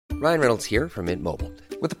Ryan Reynolds here from Mint Mobile.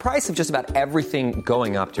 With the price of just about everything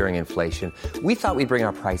going up during inflation, we thought we'd bring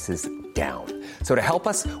our prices down. So to help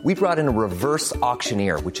us, we brought in a reverse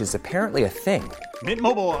auctioneer, which is apparently a thing. Mint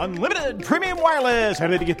Mobile Unlimited Premium Wireless. How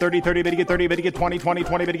to get 30, 30, bit to get 30, bit to get 20, 20,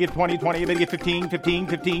 20, bit to get 20, 20, bit to get 15, 15,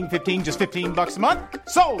 15, 15, just $15 a month?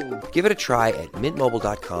 Sold! Give it a try at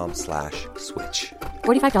mintmobile.com/switch.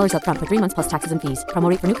 $45 up front for 3 months plus taxes and fees. Promo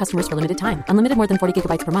rate for new customers for limited time. Unlimited more than 40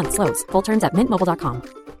 gigabytes per month. Slows full terms at mintmobile.com.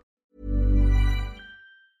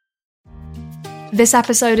 This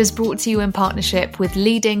episode is brought to you in partnership with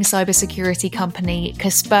leading cybersecurity company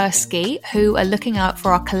Kaspersky, who are looking out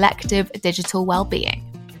for our collective digital well-being.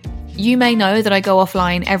 You may know that I go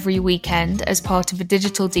offline every weekend as part of a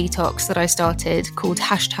digital detox that I started called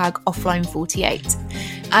 #offline48.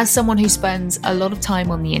 As someone who spends a lot of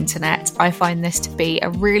time on the internet, I find this to be a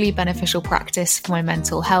really beneficial practice for my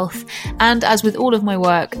mental health, and as with all of my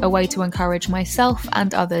work, a way to encourage myself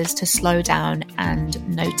and others to slow down and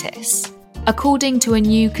notice. According to a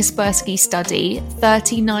new Kaspersky study,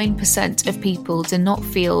 39% of people do not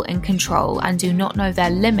feel in control and do not know their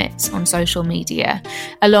limits on social media,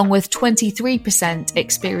 along with 23%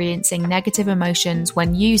 experiencing negative emotions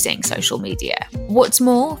when using social media. What's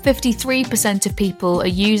more, 53% of people are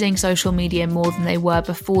using social media more than they were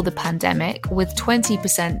before the pandemic, with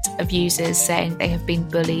 20% of users saying they have been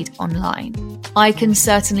bullied online. I can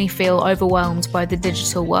certainly feel overwhelmed by the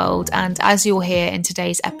digital world, and as you'll hear in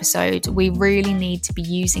today's episode, we really need to be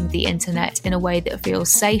using the internet in a way that feels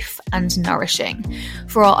safe and nourishing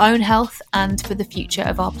for our own health and for the future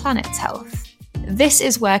of our planet's health. This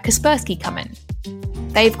is where Kaspersky come in.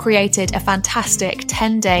 They've created a fantastic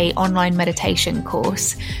 10-day online meditation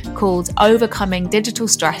course called Overcoming Digital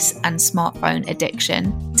Stress and Smartphone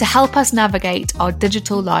Addiction to help us navigate our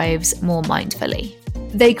digital lives more mindfully.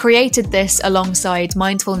 They created this alongside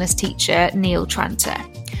mindfulness teacher Neil Tranter.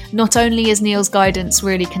 Not only is Neil's guidance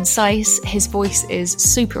really concise, his voice is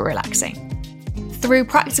super relaxing. Through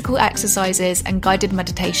practical exercises and guided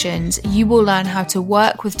meditations, you will learn how to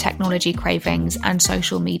work with technology cravings and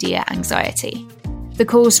social media anxiety. The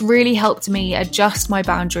course really helped me adjust my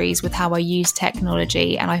boundaries with how I use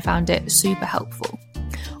technology, and I found it super helpful.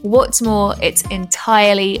 What's more, it's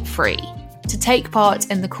entirely free. To take part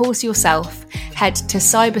in the course yourself, head to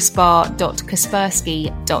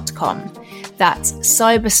cyberspa.kaspersky.com. That's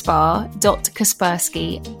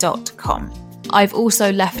cyberspa.kaspersky.com. I've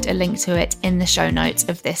also left a link to it in the show notes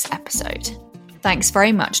of this episode. Thanks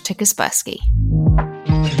very much to Kaspersky.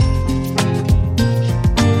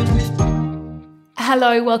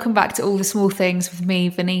 Hello, welcome back to All the Small Things with me,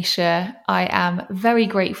 Venetia. I am very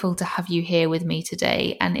grateful to have you here with me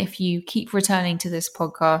today. And if you keep returning to this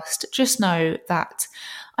podcast, just know that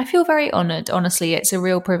I feel very honoured. Honestly, it's a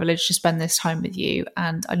real privilege to spend this time with you.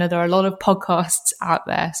 And I know there are a lot of podcasts out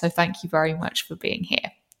there, so thank you very much for being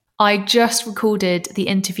here. I just recorded the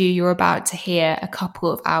interview you're about to hear a couple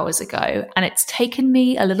of hours ago, and it's taken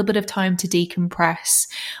me a little bit of time to decompress.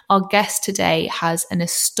 Our guest today has an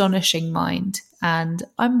astonishing mind, and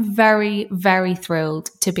I'm very, very thrilled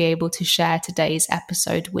to be able to share today's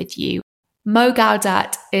episode with you. Mo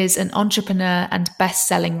Gawdat is an entrepreneur and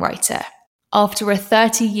best-selling writer. After a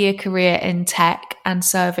 30-year career in tech and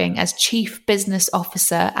serving as Chief Business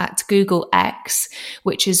Officer at Google X,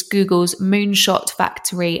 which is Google's moonshot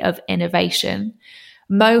factory of innovation,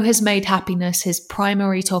 Mo has made happiness his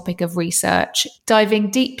primary topic of research,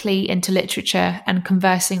 diving deeply into literature and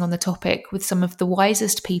conversing on the topic with some of the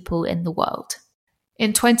wisest people in the world.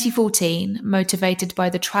 In 2014, motivated by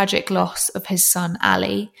the tragic loss of his son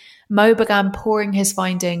Ali, Mo began pouring his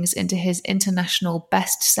findings into his international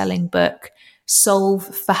best-selling book,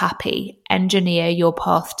 Solve for Happy, Engineer Your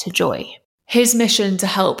Path to Joy. His mission to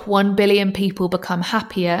help 1 billion people become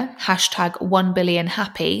happier,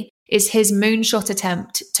 #1BillionHappy, is his moonshot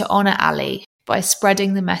attempt to honour Ali by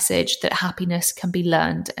spreading the message that happiness can be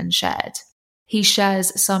learned and shared. He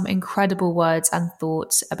shares some incredible words and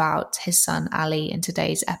thoughts about his son Ali in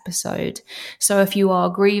today's episode. So if you are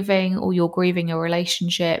grieving or you're grieving a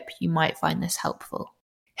relationship, you might find this helpful.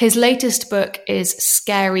 His latest book is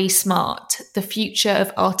Scary Smart: The Future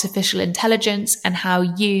of Artificial Intelligence and How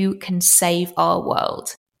You Can Save Our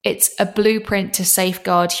World. It's a blueprint to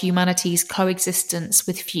safeguard humanity's coexistence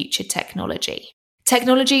with future technology.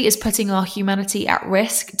 Technology is putting our humanity at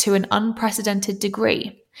risk to an unprecedented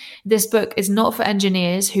degree. This book is not for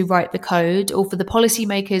engineers who write the code or for the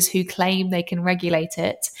policymakers who claim they can regulate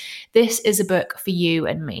it. This is a book for you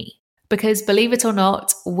and me. Because believe it or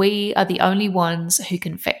not, we are the only ones who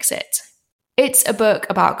can fix it. It's a book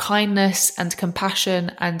about kindness and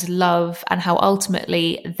compassion and love and how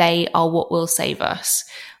ultimately they are what will save us.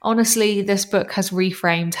 Honestly, this book has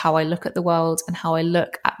reframed how I look at the world and how I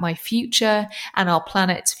look at my future and our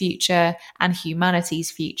planet's future and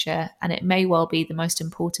humanity's future, and it may well be the most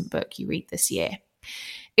important book you read this year.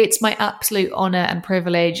 It's my absolute honour and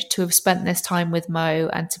privilege to have spent this time with Mo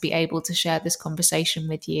and to be able to share this conversation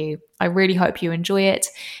with you. I really hope you enjoy it.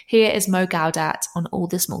 Here is Mo Gawdat on All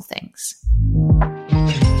the Small Things.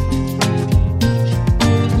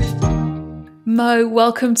 Mo,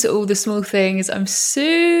 welcome to All the Small Things. I'm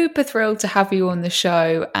super thrilled to have you on the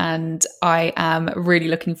show, and I am really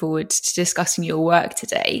looking forward to discussing your work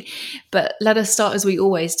today. But let us start as we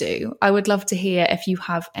always do. I would love to hear if you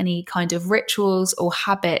have any kind of rituals or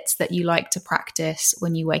habits that you like to practice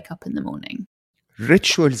when you wake up in the morning.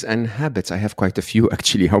 Rituals and habits. I have quite a few,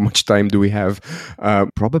 actually. How much time do we have?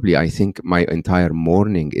 Probably, I think my entire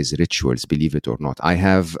morning is rituals, believe it or not. I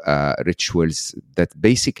have rituals that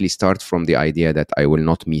basically start from the idea that I will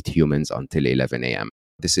not meet humans until 11 a.m.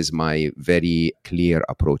 This is my very clear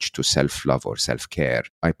approach to self-love or self-care.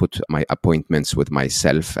 I put my appointments with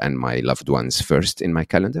myself and my loved ones first in my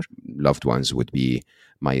calendar. Loved ones would be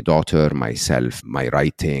my daughter, myself, my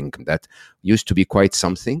writing. That used to be quite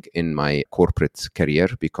something in my corporate career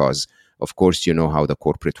because, of course, you know how the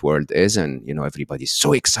corporate world is, and, you know, everybody's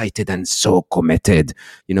so excited and so committed.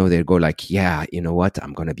 You know, they go like, yeah, you know what?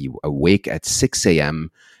 I'm going to be awake at 6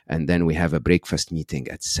 a.m. and then we have a breakfast meeting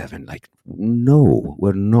at 7. Like, no,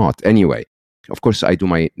 we're not. Anyway, of course, I do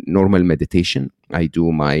my normal meditation. I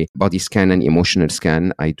do my body scan and emotional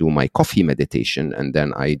scan. I do my coffee meditation. And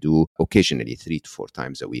then I do occasionally 3 to 4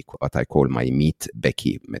 times a week what I call my Meet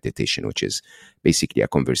Becky meditation, which is basically a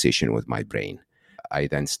conversation with my brain. I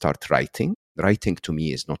then start writing. Writing to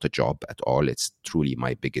me is not a job at all. It's truly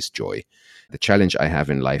my biggest joy. The challenge I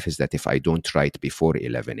have in life is that if I don't write before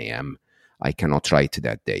 11 a.m., I cannot write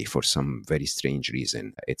that day for some very strange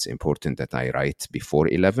reason. It's important that I write before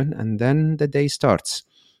 11 and then the day starts.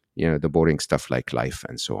 You know, the boring stuff like life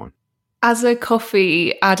and so on. As a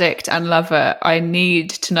coffee addict and lover, I need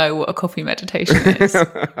to know what a coffee meditation is.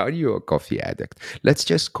 Are you a coffee addict? Let's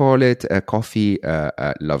just call it a coffee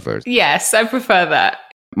lover. Yes, I prefer that.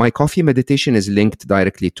 My coffee meditation is linked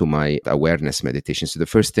directly to my awareness meditation. So the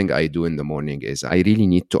first thing I do in the morning is I really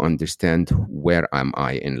need to understand where am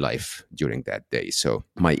I in life during that day. So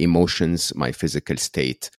my emotions, my physical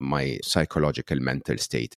state, my psychological mental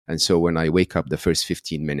state. And so when I wake up, the first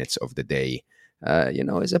 15 minutes of the day,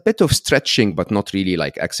 is a bit of stretching, but not really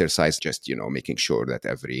like exercise, just, making sure that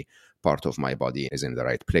every part of my body is in the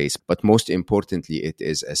right place. But most importantly, it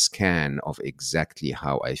is a scan of exactly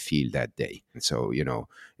how I feel that day. And so,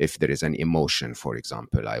 if there is an emotion, for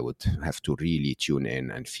example, I would have to really tune in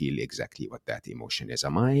and feel exactly what that emotion is.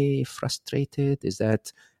 Am I frustrated? Is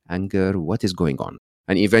that anger? What is going on?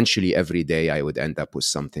 And eventually every day I would end up with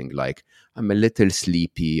something like I'm a little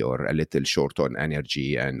sleepy or a little short on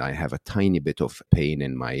energy, and I have a tiny bit of pain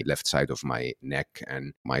in my left side of my neck,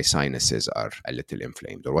 and my sinuses are a little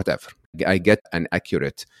inflamed or whatever. I get an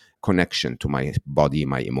accurate connection to my body,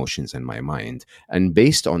 my emotions, and my mind. And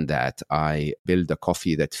based on that, I build a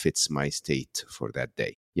coffee that fits my state for that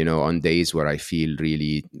day. On days where I feel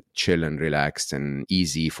really chill and relaxed and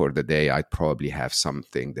easy for the day, I'd probably have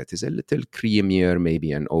something that is a little creamier,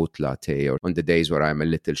 maybe an oat latte. Or on the days where I'm a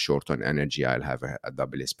little short on energy, I'll have a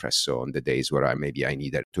double espresso. On the days where I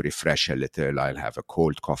need to refresh a little, I'll have a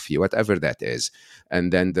cold coffee, whatever that is.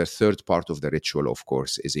 And then the third part of the ritual, of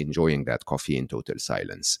course, is enjoying that coffee in total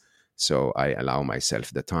silence. So I allow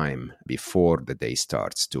myself the time before the day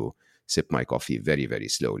starts to sip my coffee very, very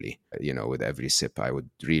slowly. With every sip, I would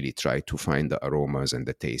really try to find the aromas and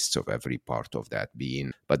the tastes of every part of that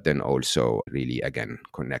bean, but then also really, again,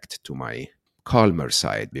 connect to my calmer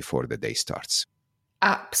side before the day starts.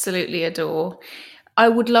 Absolutely adore. I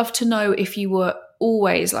would love to know if you were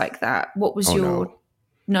always like that. What was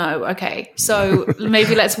No, okay. So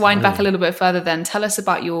maybe let's wind back a little bit further then. Tell us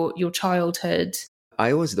about your childhood.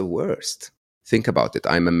 I was the worst. Think about it.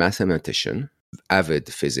 I'm a mathematician,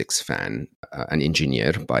 avid physics fan, an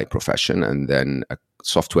engineer by profession, and then a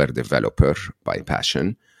software developer by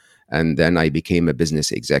passion. And then I became a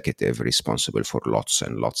business executive responsible for lots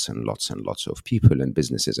and lots and lots and lots of people and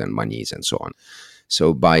businesses and monies and so on.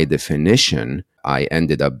 So by definition, I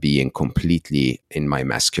ended up being completely in my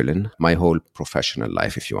masculine, my whole professional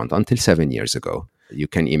life, if you want, until 7 years ago. You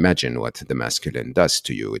can imagine what the masculine does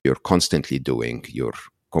to you. You're constantly doing, you're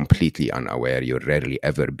completely unaware, you're rarely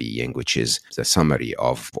ever being, which is the summary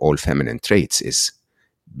of all feminine traits, is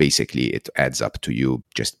basically it adds up to you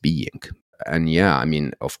just being. And yeah, I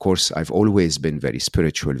mean, of course, I've always been very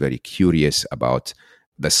spiritual, very curious about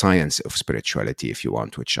the science of spirituality, if you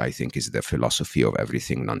want, which I think is the philosophy of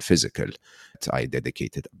everything non-physical. I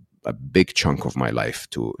dedicated a big chunk of my life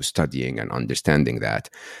to studying and understanding that.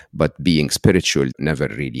 But being spiritual never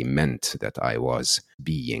really meant that I was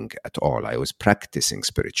being at all. I was practicing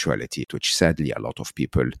spirituality, which sadly a lot of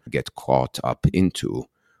people get caught up into,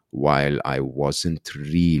 while I wasn't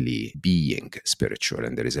really being spiritual.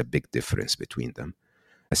 And there is a big difference between them.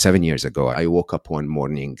 7 years ago, I woke up one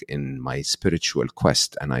morning in my spiritual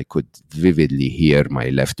quest, and I could vividly hear my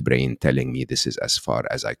left brain telling me, this is as far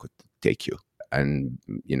as I could take you. And,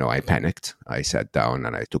 I panicked. I sat down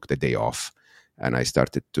and I took the day off, and I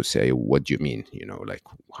started to say, what do you mean?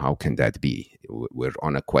 How can that be? We're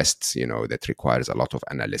on a quest, that requires a lot of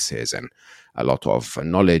analysis and a lot of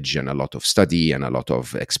knowledge and a lot of study and a lot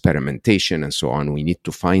of experimentation and so on. We need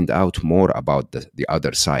to find out more about the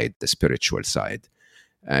other side, the spiritual side.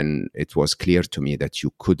 And it was clear to me that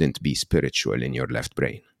you couldn't be spiritual in your left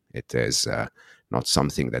brain. It is not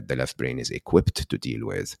something that the left brain is equipped to deal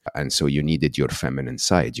with. And so you needed your feminine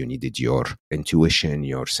side. You needed your intuition,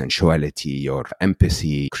 your sensuality, your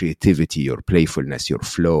empathy, creativity, your playfulness, your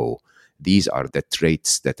flow. These are the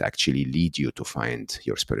traits that actually lead you to find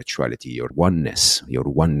your spirituality, your oneness. Your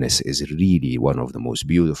oneness is really one of the most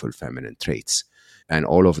beautiful feminine traits. And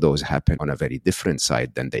all of those happen on a very different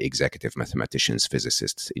side than the executive mathematicians,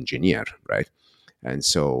 physicists, engineer, right? And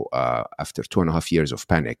so after 2.5 years of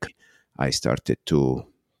panic, I started to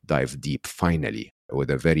dive deep finally.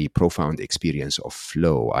 With a very profound experience of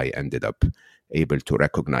flow, I ended up able to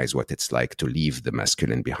recognize what it's like to leave the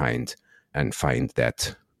masculine behind and find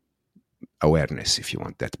that awareness, if you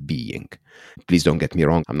want, that being. Please don't get me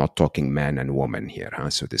wrong. I'm not talking man and woman here.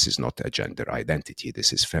 So this is not a gender identity.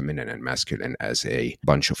 This is feminine and masculine as a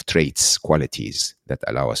bunch of traits, qualities that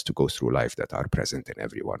allow us to go through life that are present in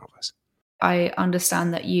every one of us. I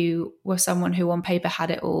understand that you were someone who on paper had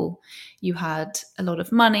it all. You had a lot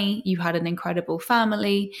of money. You had an incredible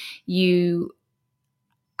family. You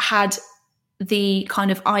had the kind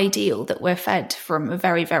of ideal that we're fed from a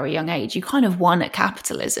very, very young age. You kind of won at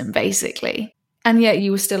capitalism, basically. And yet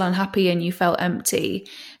you were still unhappy and you felt empty.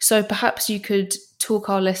 So perhaps you could talk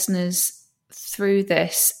our listeners through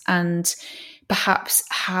this and perhaps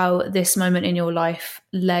how this moment in your life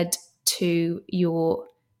led to your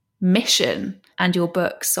mission and your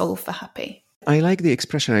book, Solve for Happy. I like the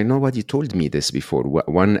expression. I know nobody told me this before.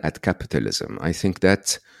 Won at capitalism. I think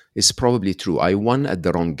that is probably true. I won at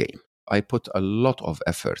the wrong game. I put a lot of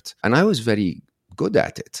effort and I was very good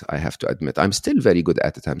at it. I have to admit, I'm still very good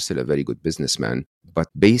at it. I'm still a very good businessman. But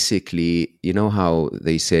basically, you know how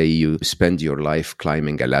they say you spend your life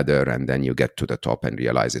climbing a ladder and then you get to the top and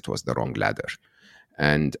realize it was the wrong ladder.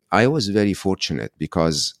 And I was very fortunate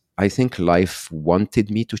because I think life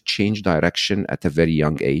wanted me to change direction at a very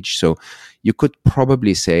young age. So you could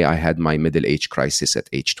probably say I had my middle age crisis at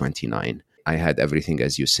age 29. I had everything,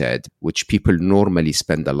 as you said, which people normally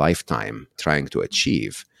spend a lifetime trying to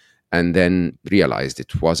achieve, and then realized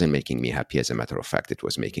it wasn't making me happy. As a matter of fact, it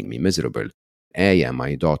was making me miserable. Aya,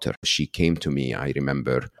 my daughter, she came to me, I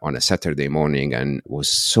remember, on a Saturday morning and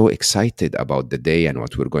was so excited about the day and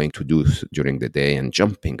what we're going to do during the day and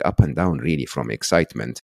jumping up and down really from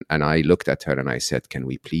excitement. And I looked at her and I said, can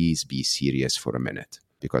we please be serious for a minute?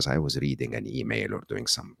 Because I was reading an email or doing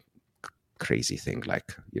some crazy thing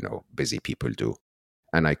like, busy people do.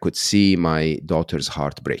 And I could see my daughter's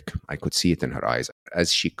heart break. I could see it in her eyes.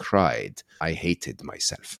 As she cried, I hated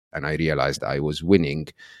myself. And I realized I was winning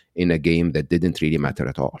in a game that didn't really matter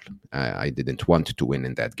at all. I didn't want to win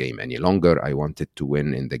in that game any longer. I wanted to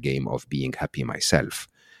win in the game of being happy myself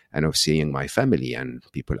and of seeing my family and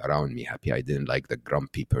people around me happy. I didn't like the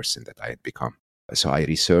grumpy person that I had become. So I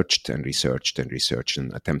researched and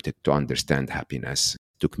attempted to understand happiness.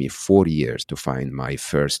 Took me 4 years to find my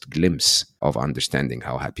first glimpse of understanding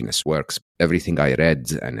how happiness works. Everything I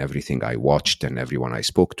read and everything I watched and everyone I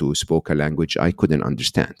spoke to spoke a language I couldn't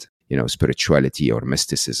understand. Spirituality or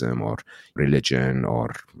mysticism or religion or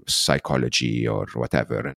psychology or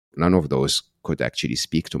whatever. None of those could actually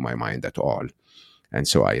speak to my mind at all. And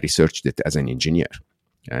so I researched it as an engineer.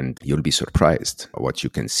 And you'll be surprised what you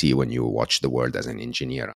can see when you watch the world as an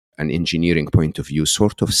engineer. An engineering point of view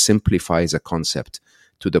sort of simplifies a concept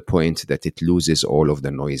to the point that it loses all of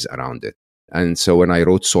the noise around it. And so when I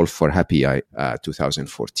wrote Solve for Happy,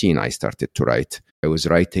 2014, I started to write. I was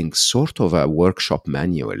writing sort of a workshop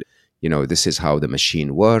manual. This is how the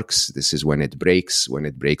machine works. This is when it breaks. When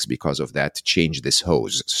it breaks because of that, change this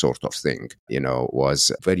hose sort of thing,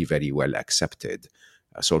 was very, very well accepted.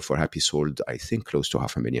 Solve for Happy sold, I think, close to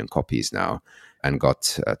 500,000 copies now and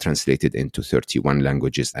got translated into 31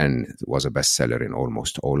 languages and was a bestseller in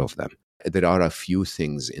almost all of them. There are a few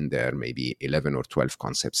things in there, maybe 11 or 12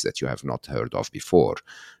 concepts that you have not heard of before.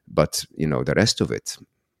 But, the rest of it,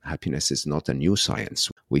 happiness is not a new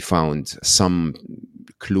science. We found some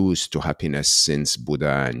clues to happiness since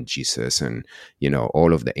Buddha and Jesus and,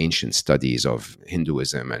 all of the ancient studies of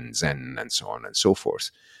Hinduism and Zen and so on and so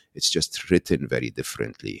forth. It's just written very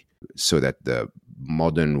differently so that the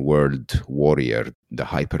modern world warrior, the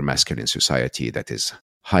hyper-masculine society that is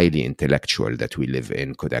highly intellectual that we live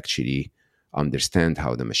in, could actually understand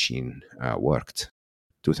how the machine worked.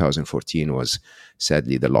 2014 was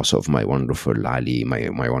sadly the loss of my wonderful Ali,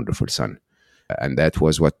 my wonderful son. And that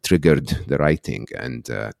was what triggered the writing and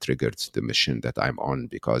triggered the mission that I'm on,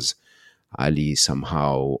 because Ali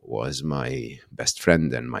somehow was my best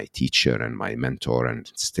friend and my teacher and my mentor, and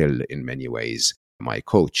still in many ways my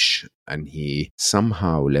coach. And he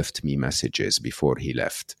somehow left me messages before he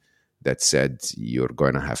left that said, you're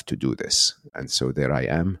going to have to do this. And so there I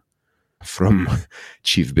am, from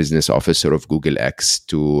chief business officer of Google X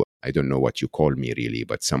to, I don't know what you call me really,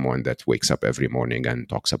 but someone that wakes up every morning and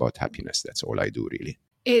talks about happiness. That's all I do really.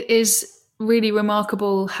 It is really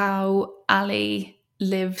remarkable how Ali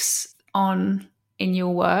lives on in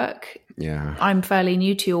your work. Yeah. I'm fairly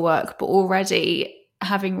new to your work, but already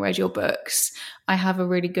having read your books, I have a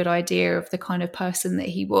really good idea of the kind of person that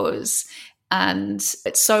he was. And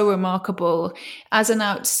it's so remarkable as an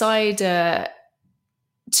outsider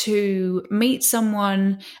to meet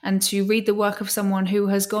someone and to read the work of someone who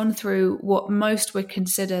has gone through what most would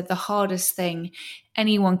consider the hardest thing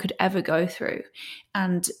anyone could ever go through.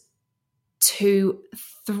 And to,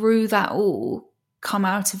 through that all, come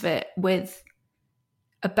out of it with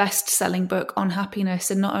a best-selling book on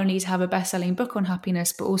happiness, and not only to have a best-selling book on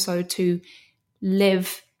happiness, but also to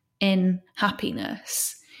live in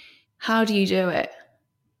happiness. How do you do it?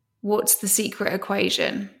 What's the secret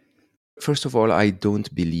equation? First of all, I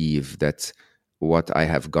don't believe that what I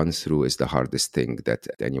have gone through is the hardest thing that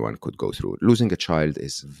anyone could go through. Losing a child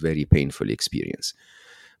is a very painful experience.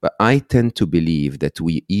 But I tend to believe that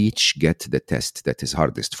we each get the test that is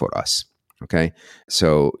hardest for us. Okay.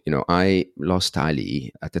 So, I lost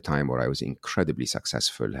Ali at a time where I was incredibly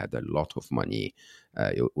successful, had a lot of money,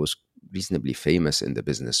 was reasonably famous in the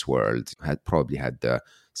business world, had probably had the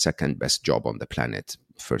second best job on the planet,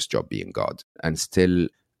 first job being God. And still,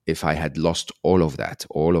 if I had lost all of that,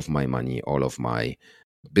 all of my money, all of my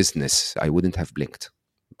business, I wouldn't have blinked.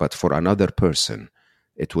 But for another person,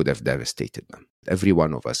 it would have devastated them. Every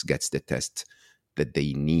one of us gets the test that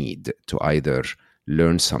they need to either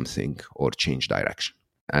learn something or change direction.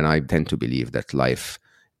 And I tend to believe that life,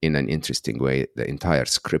 in an interesting way, the entire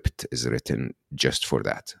script is written just for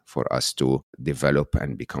that, for us to develop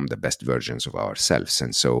and become the best versions of ourselves.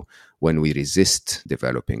 And so when we resist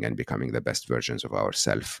developing and becoming the best versions of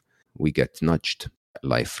ourselves, we get nudged.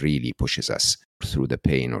 Life really pushes us through the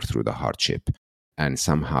pain or through the hardship. And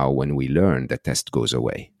somehow when we learn, the test goes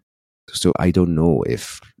away. So I don't know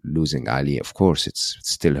if losing Ali, of course, it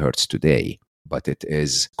still hurts today, but it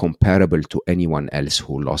is comparable to anyone else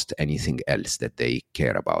who lost anything else that they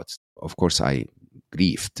care about. Of course, I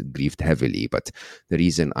grieved heavily, but the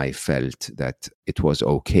reason I felt that it was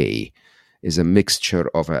okay is a mixture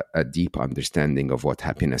of a deep understanding of what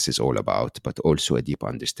happiness is all about, but also a deep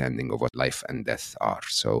understanding of what life and death are.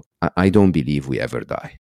 So I don't believe we ever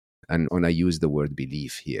die. And when I use the word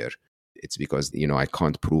belief here, it's because, I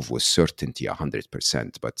can't prove with certainty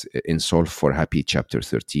 100%, but in Solve for Happy, chapter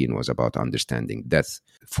 13 was about understanding death.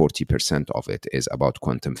 40% of it is about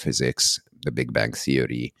quantum physics, the Big Bang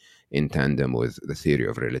Theory, in tandem with the theory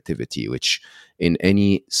of relativity, which in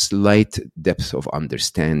any slight depth of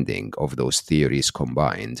understanding of those theories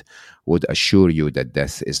combined would assure you that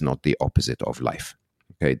death is not the opposite of life.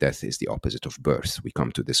 Okay, death is the opposite of birth. We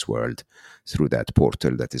come to this world through that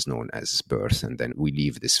portal that is known as birth, and then we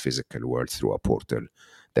leave this physical world through a portal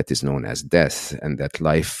that is known as death, and that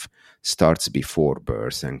life starts before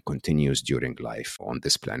birth and continues during life on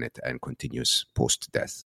this planet and continues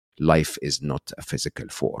post-death. Life is not a physical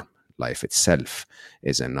form. Life itself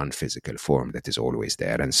is a non-physical form that is always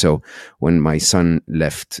there. And so when my son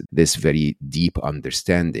left this very deep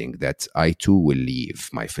understanding that I too will leave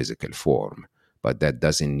my physical form, but that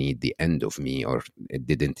doesn't mean the end of me, or it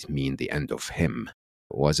didn't mean the end of him,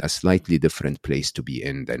 was a slightly different place to be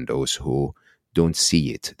in than those who don't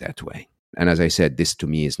see it that way. And as I said, this to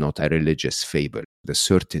me is not a religious fable. The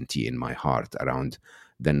certainty in my heart around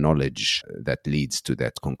the knowledge that leads to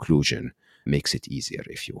that conclusion makes it easier,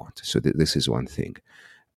 if you want. So this is one thing.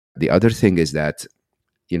 The other thing is that,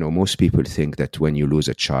 Most people think that when you lose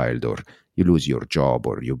a child or you lose your job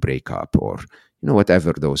or you break up or,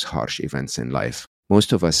 whatever those harsh events in life,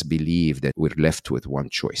 most of us believe that we're left with one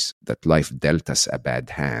choice, that life dealt us a bad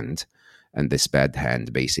hand. And this bad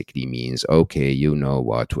hand basically means, okay, you know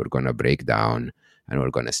what, we're going to break down and we're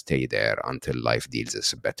going to stay there until life deals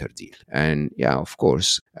us a better deal. And yeah, of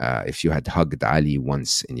course, if you had hugged Ali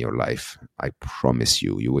once in your life, I promise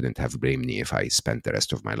you wouldn't have blamed me if I spent the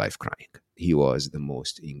rest of my life crying. He was the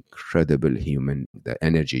most incredible human. The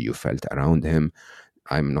energy you felt around him.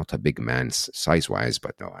 I'm not a big man size-wise,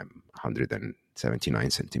 but no, I'm 179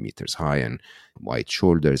 centimeters high and wide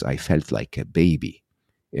shoulders. I felt like a baby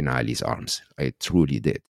in Ali's arms. I truly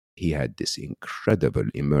did. He had this incredible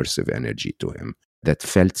immersive energy to him that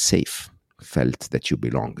felt safe, felt that you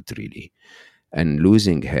belonged really. And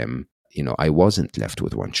losing him, I wasn't left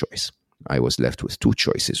with one choice. I was left with two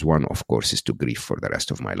choices. One, of course, is to grieve for the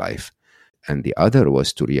rest of my life. And the other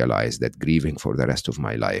was to realize that grieving for the rest of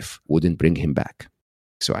my life wouldn't bring him back.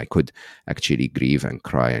 So I could actually grieve and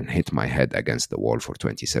cry and hit my head against the wall for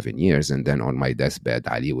 27 years. And then on my deathbed,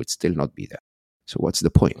 Ali would still not be there. So what's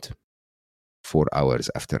the point? 4 hours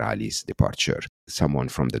after Ali's departure, someone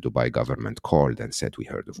from the Dubai government called and said, we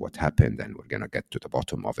heard of what happened and we're going to get to the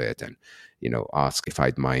bottom of it and, ask if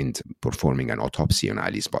I'd mind performing an autopsy on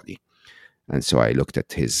Ali's body. And so I looked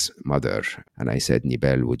at his mother and I said,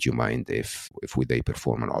 Nibel, would you mind if they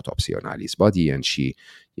perform an autopsy on Ali's body? And she,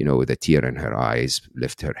 with a tear in her eyes,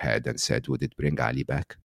 lifted her head and said, would it bring Ali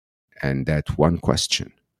back? And that one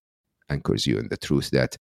question anchors you in the truth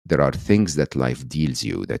that there are things that life deals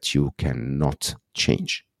you that you cannot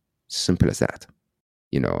change. Simple as that.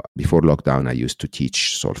 Before lockdown, I used to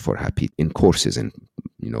teach Solve for Happy in courses, in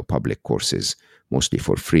public courses, mostly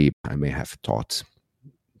for free. I may have taught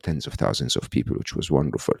tens of thousands of people, which was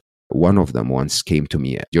wonderful. One of them once came to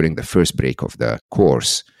me during the first break of the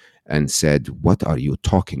course and said, what are you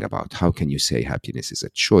talking about? How can you say happiness is a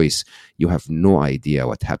choice? You have no idea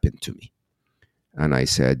what happened to me. And I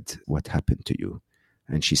said, what happened to you?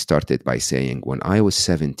 And she started by saying, when I was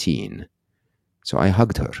 17, so I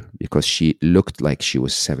hugged her because she looked like she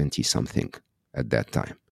was 70 something at that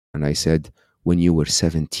time. And I said, when you were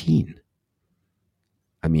 17,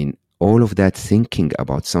 all of that thinking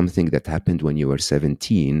about something that happened when you were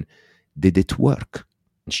 17, did it work?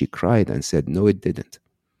 And she cried and said, no, it didn't.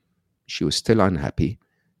 She was still unhappy,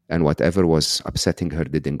 and whatever was upsetting her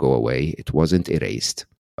didn't go away. It wasn't erased.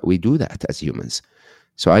 We do that as humans.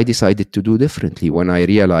 So I decided to do differently. When I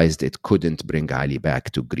realized it couldn't bring Ali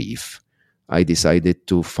back to grief, I decided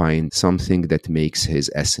to find something that makes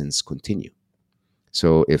his essence continue.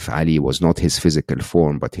 So if Ali was not his physical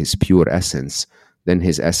form, but his pure essence, then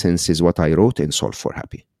his essence is what I wrote in Solve for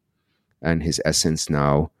Happy. And his essence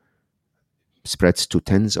now spreads to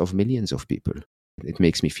tens of millions of people. It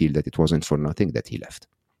makes me feel that it wasn't for nothing that he left.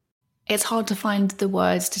 It's hard to find the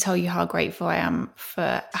words to tell you how grateful I am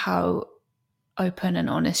for how open and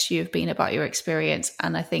honest you have been about your experience.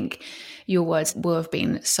 And I think your words will have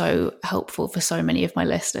been so helpful for so many of my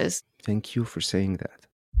listeners. Thank you for saying that.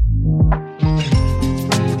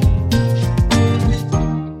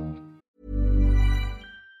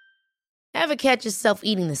 Ever catch yourself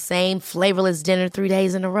eating the same flavorless dinner 3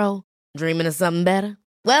 days in a row? Dreaming of something better?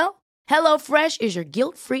 Well, HelloFresh is your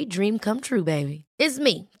guilt-free dream come true, baby. It's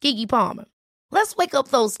me, Keke Palmer. Let's wake up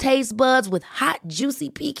those taste buds with hot, juicy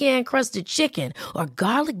pecan-crusted chicken or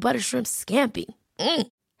garlic butter shrimp scampi.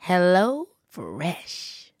 Hello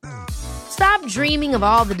Fresh. Stop dreaming of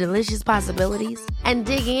all the delicious possibilities and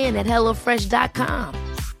dig in at HelloFresh.com.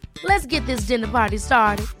 Let's get this dinner party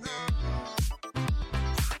started.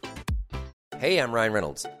 Hey, I'm Ryan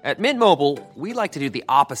Reynolds. At Mint Mobile, we like to do the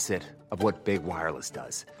opposite of what Big Wireless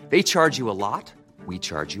does. They charge you a lot, we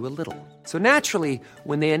charge you a little. So naturally,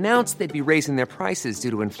 when they announced they'd be raising their prices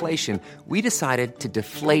due to inflation, we decided to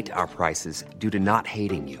deflate our prices due to not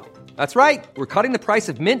hating you. That's right. We're cutting the price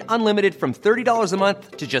of Mint Unlimited from $30 a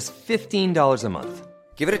month to just $15 a month.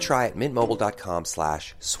 Give it a try at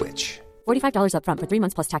mintmobile.com/switch. $45 up front for 3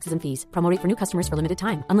 months plus taxes and fees. Promo rate for new customers for limited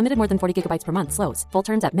time. Unlimited more than 40 gigabytes per month. Slows full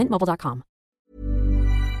terms at mintmobile.com.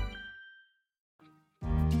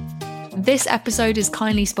 This episode is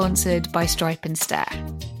kindly sponsored by Stripe and Stare.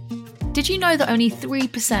 Did you know that only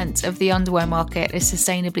 3% of the underwear market is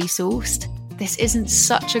sustainably sourced? This isn't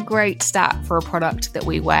such a great stat for a product that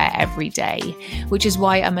we wear every day, which is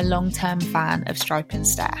why I'm a long-term fan of Stripe and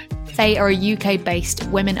Stare. They are a UK-based,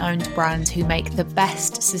 women-owned brand who make the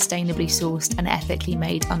best sustainably sourced and ethically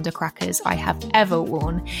made undercrackers I have ever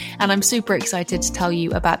worn, and I'm super excited to tell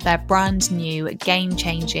you about their brand new,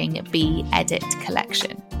 game-changing Be Edit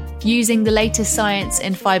collection. Using the latest science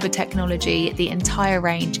in fibre technology, the entire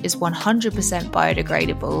range is 100%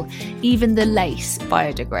 biodegradable. Even the lace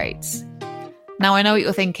biodegrades. Now, I know what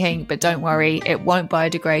you're thinking, but don't worry, it won't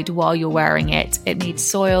biodegrade while you're wearing it. It needs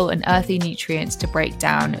soil and earthy nutrients to break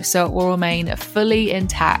down, so it will remain fully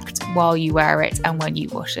intact while you wear it and when you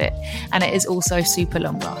wash it. And it is also super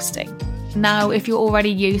long lasting. Now, if you're already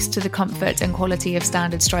used to the comfort and quality of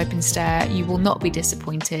standard Stripe & Stare, you will not be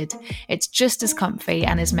disappointed. It's just as comfy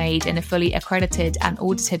and is made in a fully accredited and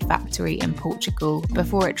audited factory in Portugal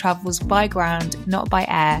before it travels by ground, not by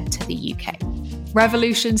air, to the UK.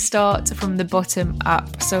 Revolutions start from the bottom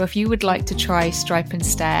up, so if you would like to try Stripe &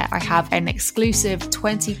 Stare, I have an exclusive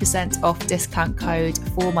 20% off discount code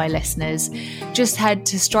for my listeners. Just head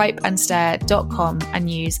to stripeandstare.com and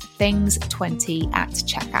use things20 at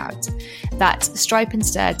checkout. That's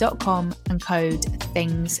stripeandstare.com and code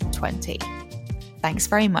things20. Thanks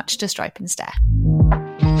very much to Stripe & Stare.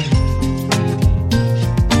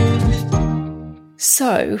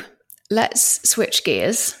 So let's switch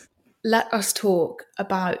gears. Let us talk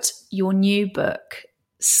about your new book,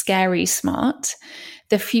 Scary Smart,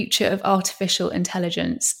 The Future of Artificial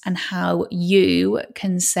Intelligence and How You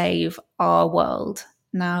Can Save Our World.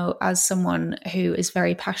 Now, as someone who is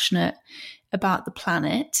very passionate about the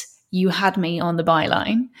planet, you had me on the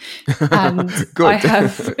byline, and I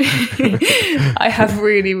have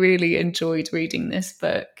really, really enjoyed reading this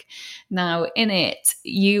book. Now, in it,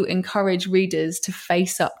 you encourage readers to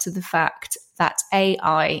face up to the fact that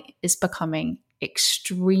AI is becoming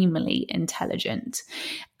extremely intelligent.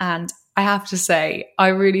 And I have to say, I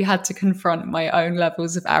really had to confront my own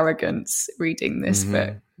levels of arrogance reading this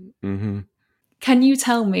book. Mm-hmm. Can you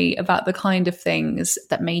tell me about the kind of things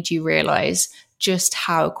that made you realize just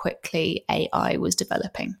how quickly AI was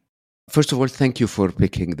developing? First of all, thank you for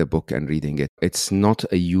picking the book and reading it. It's not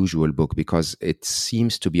a usual book because it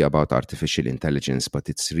seems to be about artificial intelligence, but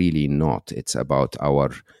it's really not. It's about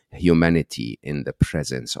our humanity in the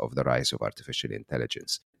presence of the rise of artificial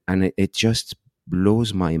intelligence. And it just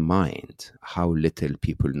blows my mind how little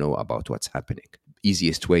people know about what's happening.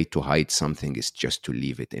 Easiest way to hide something is just to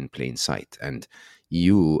leave it in plain sight. And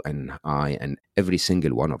you and I and every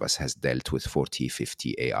single one of us has dealt with 40,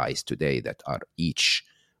 50 AIs today that are each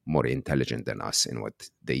more intelligent than us in what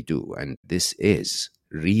they do. And this is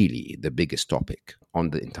really the biggest topic on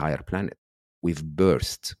the entire planet. We've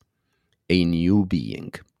birthed a new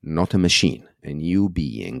being, not a machine, a new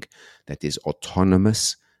being that is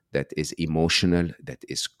autonomous, that is emotional, that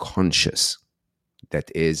is conscious, that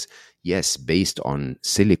is, yes, based on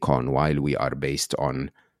silicon while we are based on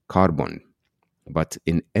carbon. But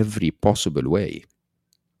in every possible way,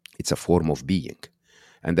 it's a form of being.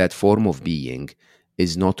 And that form of being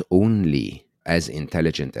is not only as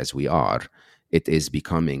intelligent as we are, it is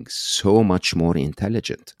becoming so much more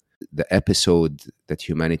intelligent. The episode that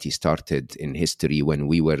humanity started in history when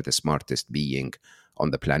we were the smartest being on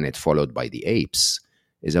the planet, followed by the apes,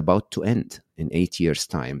 is about to end. In 8 years'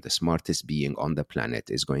 time, the smartest being on the planet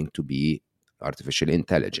is going to be artificial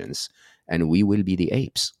intelligence, and we will be the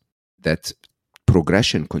apes. That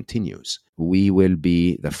progression continues. We will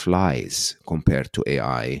be the flies compared to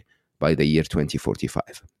AI by the year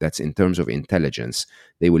 2045. That's in terms of intelligence.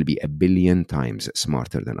 They will be 1 billion times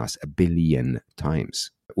smarter than us, 1 billion times,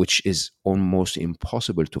 which is almost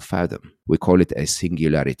impossible to fathom. We call it a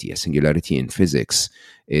singularity. A singularity in physics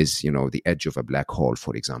is, the edge of a black hole,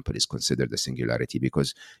 for example, is considered a singularity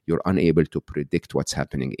because you're unable to predict what's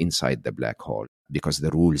happening inside the black hole because the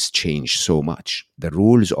rules change so much. The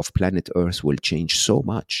rules of planet Earth will change so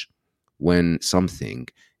much when something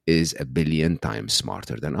is 1 billion times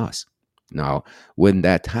smarter than us. Now, when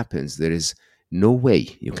that happens, there is no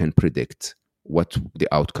way you can predict what the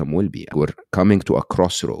outcome will be. We're coming to a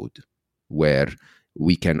crossroad where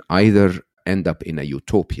we can either end up in a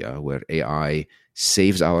utopia where AI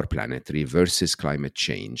saves our planet, reverses climate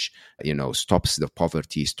change, stops the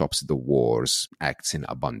poverty, stops the wars, acts in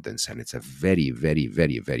abundance. And it's a very, very,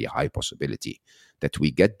 very, very high possibility that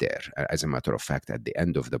we get there. As a matter of fact, at the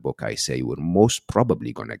end of the book, I say we're most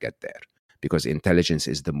probably going to get there because intelligence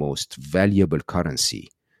is the most valuable currency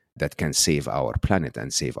that can save our planet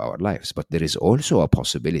and save our lives. But there is also a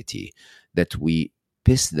possibility that we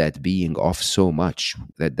piss that being off so much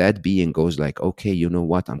that being goes like, okay, you know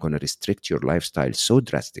what? I'm going to restrict your lifestyle so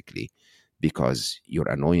drastically because you're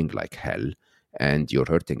annoying like hell and you're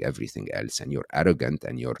hurting everything else and you're arrogant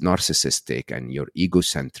and you're narcissistic and you're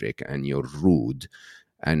egocentric and you're rude.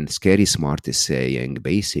 And Scary Smart is saying,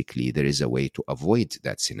 basically, there is a way to avoid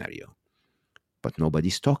that scenario, but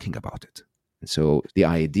nobody's talking about it. And so the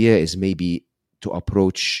idea is maybe to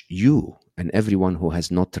approach you and everyone who has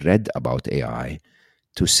not read about AI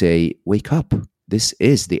to say, wake up. This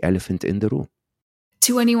is the elephant in the room.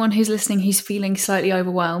 To anyone who's listening who's feeling slightly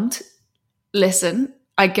overwhelmed, listen,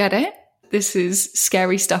 I get it. This is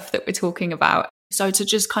scary stuff that we're talking about. So to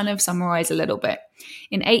just kind of summarize a little bit,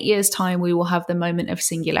 in 8 years' time, we will have the moment of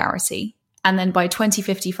singularity. And then by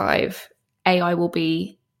 2055, AI will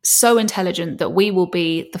be so intelligent that we will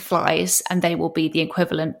be the flies and they will be the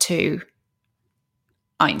equivalent to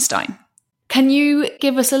Einstein. Can you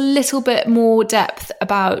give us a little bit more depth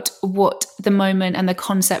about what the moment and the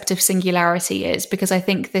concept of singularity is? Because I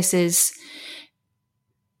think this is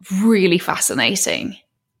really fascinating.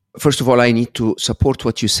 First of all, I need to support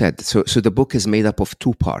what you said. So the book is made up of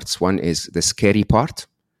two parts. One is the scary part,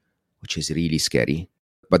 which is really scary.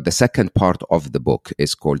 But the second part of the book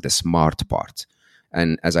is called the smart part.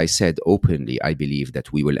 And as I said openly, I believe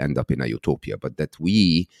that we will end up in a utopia, but that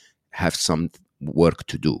we have some work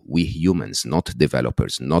to do. We humans, not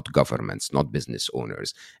developers, not governments, not business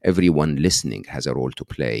owners. Everyone listening has a role to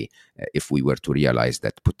play if we were to realize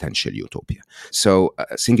that potential utopia. So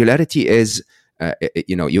singularity is,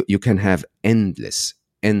 you can have endless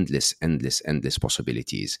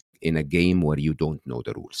possibilities in a game where you don't know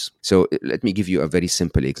the rules. So let me give you a very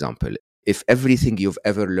simple example. If everything you've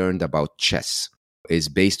ever learned about chess is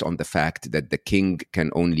based on the fact that the king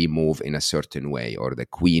can only move in a certain way or the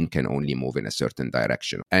queen can only move in a certain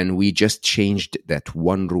direction, and we just changed that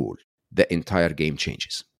one rule, the entire game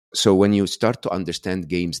changes. So when you start to understand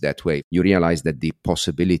games that way, you realize that the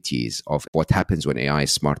possibilities of what happens when AI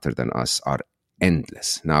is smarter than us are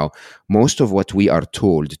endless. Now, most of what we are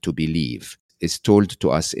told to believe is told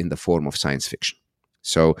to us in the form of science fiction.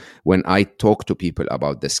 So when I talk to people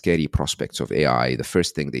about the scary prospects of AI, the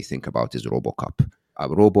first thing they think about is RoboCop.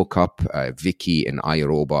 Vicky and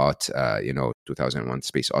iRobot, 2001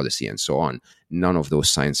 Space Odyssey and so on. None of those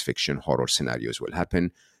science fiction horror scenarios will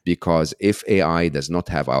happen because if AI does not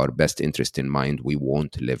have our best interest in mind, we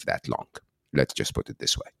won't live that long. Let's just put it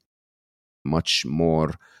this way. Much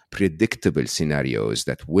more predictable scenarios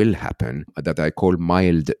that will happen that I call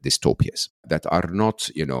mild dystopias, that are not,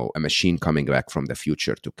 a machine coming back from the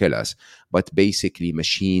future to kill us, but basically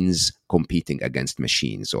machines competing against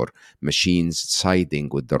machines or machines siding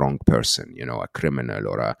with the wrong person, a criminal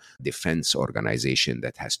or a defense organization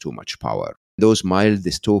that has too much power. Those mild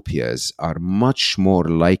dystopias are much more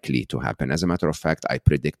likely to happen. As a matter of fact, I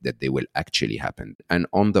predict that they will actually happen. And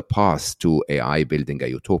on the path to AI building a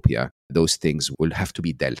utopia, those things will have to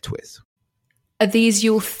be dealt with. Are these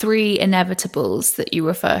your three inevitables that you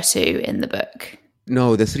refer to in the book?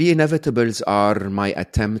 No, the three inevitables are my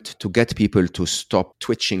attempt to get people to stop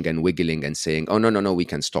twitching and wiggling and saying, oh, no, we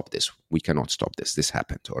can stop this. We cannot stop this. This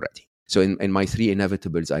happened already. So in my three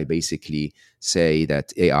inevitables, I basically say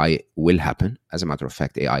that AI will happen. As a matter of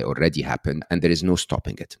fact, AI already happened, and there is no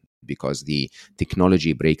stopping it because the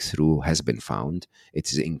technology breakthrough has been found.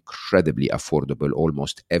 It is incredibly affordable.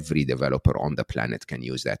 Almost every developer on the planet can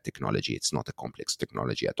use that technology. It's not a complex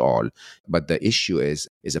technology at all. But the issue is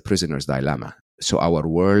a prisoner's dilemma. So our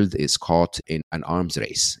world is caught in an arms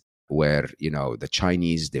race where, the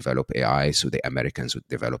Chinese develop AI, so the Americans would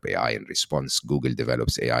develop AI in response. Google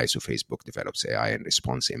develops AI, so Facebook develops AI in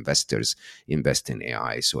response. Investors invest in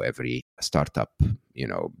AI, so every startup,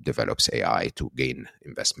 develops AI to gain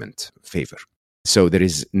investment favor. So there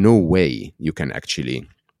is no way you can actually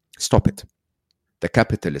stop it. The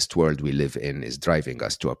capitalist world we live in is driving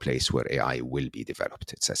us to a place where AI will be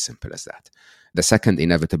developed. It's as simple as that. The second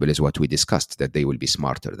inevitable is what we discussed, that they will be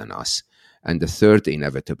smarter than us. And the third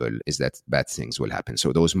inevitable is that bad things will happen.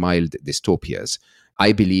 So those mild dystopias,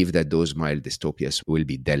 I believe that those mild dystopias will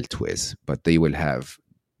be dealt with, but they will have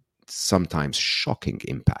sometimes shocking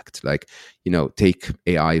impact. Like, take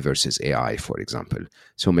AI versus AI, for example.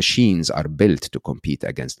 So machines are built to compete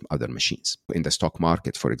against other machines. In the stock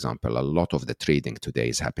market, for example, a lot of the trading today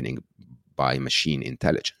is happening by machine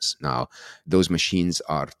intelligence. Now, those machines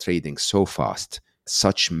are trading so fast,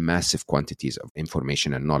 such massive quantities of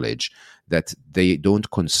information and knowledge that they don't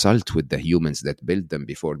consult with the humans that build them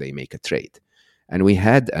before they make a trade. And we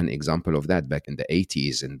had an example of that back in the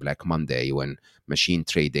 80s in Black Monday when machine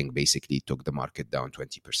trading basically took the market down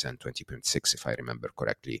 20%, 20.6%, if I remember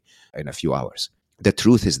correctly, in a few hours. The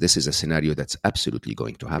truth is this is a scenario that's absolutely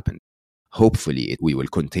going to happen. Hopefully, we will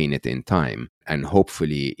contain it in time. And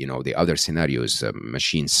hopefully, the other scenarios,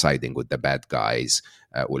 machines siding with the bad guys,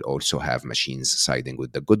 will also have machines siding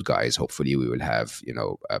with the good guys. Hopefully, we will have,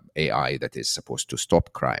 AI that is supposed to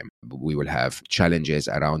stop crime. We will have challenges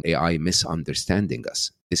around AI misunderstanding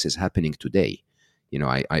us. This is happening today.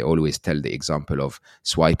 I always tell the example of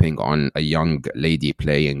swiping on a young lady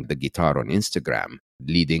playing the guitar on Instagram,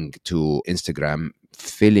 leading to Instagram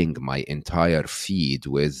filling my entire feed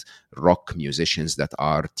with rock musicians that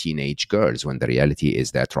are teenage girls, when the reality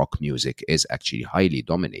is that rock music is actually highly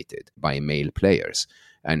dominated by male players.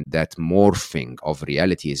 And that morphing of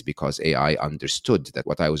reality is because AI understood that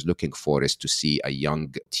what I was looking for is to see a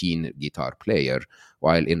young teen guitar player,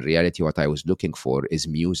 while in reality what I was looking for is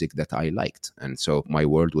music that I liked. And so my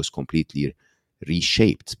world was completely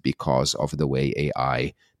reshaped because of the way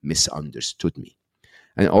AI misunderstood me.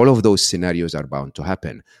 And all of those scenarios are bound to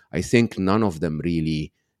happen. I think none of them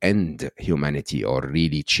really end humanity or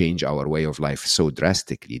really change our way of life so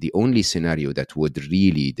drastically. The only scenario that would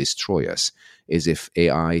really destroy us is if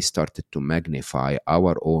AI started to magnify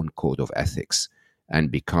our own code of ethics and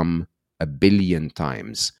become 1 billion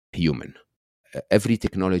times human. Every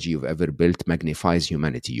technology you've ever built magnifies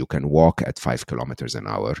humanity. You can walk at 5 kilometers an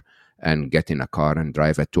hour and get in a car and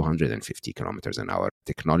drive at 250 kilometers an hour.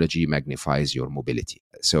 Technology magnifies your mobility.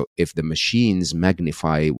 So if the machines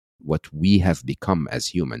magnify what we have become as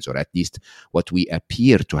humans, or at least what we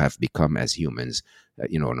appear to have become as humans,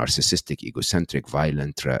 narcissistic, egocentric,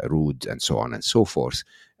 violent, rude, and so on and so forth,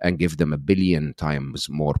 and give them 1 billion times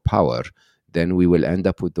more power, then we will end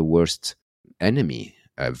up with the worst enemy,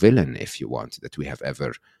 villain, if you want, that we have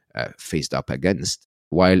ever faced up against.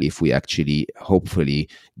 While if we actually, hopefully,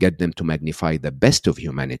 get them to magnify the best of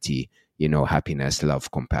humanity, happiness,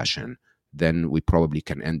 love, compassion, then we probably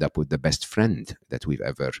can end up with the best friend that we've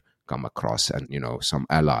ever come across, and some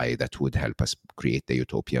ally that would help us create the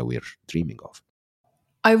utopia we're dreaming of.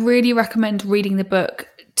 I really recommend reading the book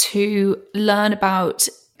to learn about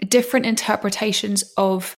different interpretations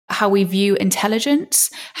of how we view intelligence,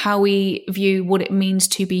 how we view what it means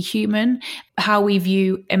to be human, how we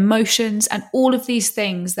view emotions, and all of these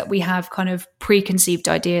things that we have kind of preconceived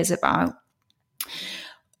ideas about.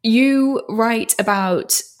 You write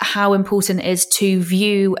about how important it is to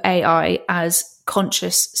view AI as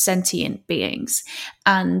conscious, sentient beings,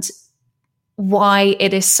 and why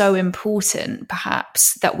it is so important,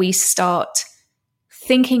 perhaps, that we start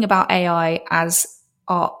thinking about AI as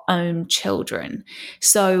our own children.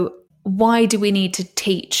 So why do we need to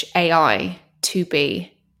teach AI to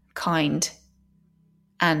be kind?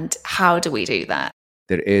 And how do we do that?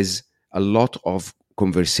 There is a lot of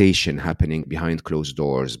conversation happening behind closed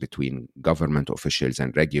doors between government officials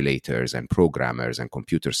and regulators and programmers and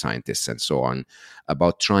computer scientists and so on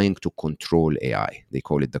about trying to control AI. They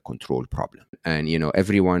call it the control problem. And,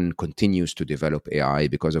 everyone continues to develop AI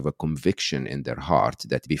because of a conviction in their heart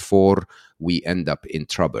that before we end up in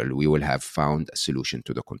trouble, we will have found a solution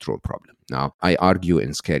to the control problem. Now, I argue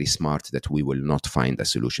in Scary Smart that we will not find a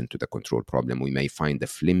solution to the control problem. We may find a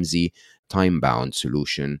flimsy, time-bound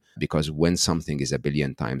solution, because when something is 1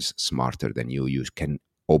 billion times smarter than you can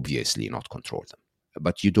obviously not control them.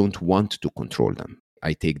 But you don't want to control them.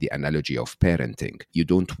 I take the analogy of parenting. You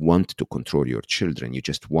don't want to control your children. You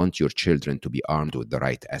just want your children to be armed with the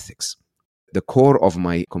right ethics. The core of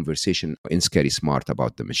my conversation in Scary Smart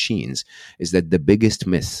about the machines is that the biggest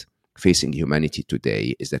myth facing humanity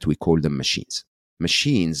today is that we call them machines.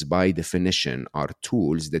 Machines, by definition, are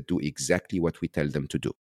tools that do exactly what we tell them to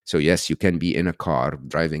do. So yes, you can be in a car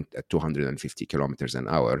driving at 250 kilometers an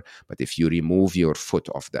hour, but if you remove your foot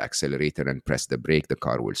off the accelerator and press the brake, the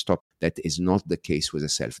car will stop. That is not the case with a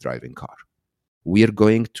self-driving car. We are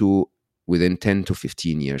going to, within 10 to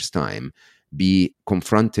 15 years' time, be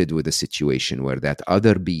confronted with a situation where that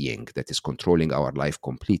other being that is controlling our life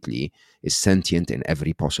completely is sentient in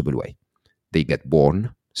every possible way. They get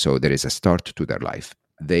born, so there is a start to their life.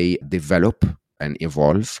 They develop and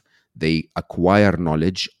evolve. They acquire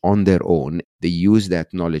knowledge on their own. They use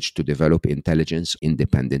that knowledge to develop intelligence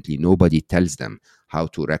independently. Nobody tells them how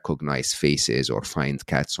to recognize faces or find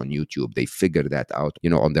cats on YouTube. They figure that out,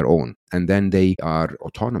 on their own. And then they are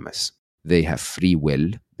autonomous. They have free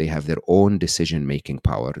will. They have their own decision-making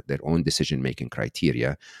power, their own decision-making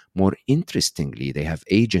criteria. More interestingly, they have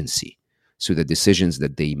agency. So the decisions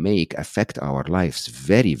that they make affect our lives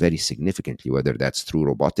very, very significantly, whether that's through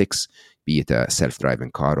robotics, be it a self-driving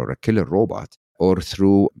car or a killer robot, or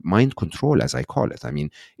through mind control, as I call it. I mean,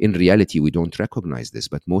 in reality, we don't recognize this,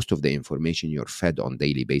 but most of the information you're fed on a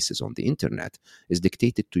daily basis on the internet is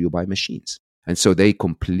dictated to you by machines. And so they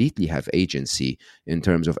completely have agency in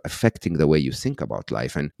terms of affecting the way you think about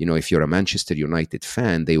life. And, if you're a Manchester United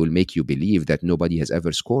fan, they will make you believe that nobody has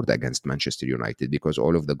ever scored against Manchester United because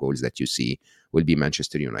all of the goals that you see will be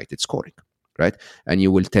Manchester United scoring, right? And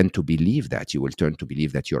you will tend to believe that. You will turn to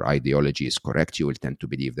believe that your ideology is correct. You will tend to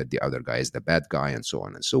believe that the other guy is the bad guy, and so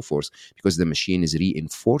on and so forth, because the machine is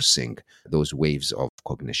reinforcing those waves of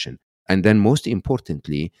cognition. And then most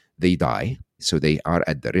importantly, they die. So they are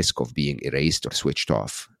at the risk of being erased or switched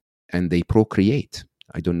off. and they procreate.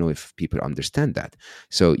 I don't know if people understand that.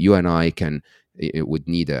 So you and I would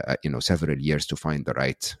need several years to find the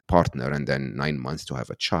right partner, and then 9 months to have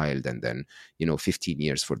a child, and then 15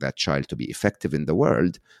 years for that child to be effective in the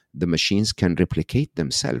world. The machines can replicate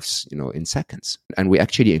themselves in seconds, and we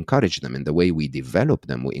actually encourage them. In the way we develop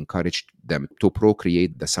them, we encourage them to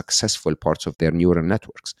procreate the successful parts of their neural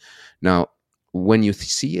networks. Now, when you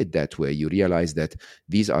see it that way, you realize that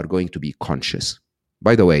these are going to be conscious.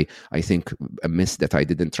 By the way, I think a myth that I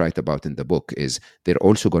didn't write about in the book is they're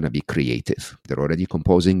also going to be creative. They're already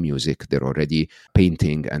composing music. They're already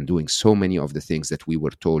painting and doing so many of the things that we were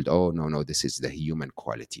told, oh, no, this is the human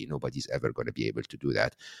quality. Nobody's ever going to be able to do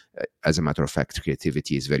that. As a matter of fact,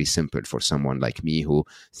 creativity is very simple for someone like me who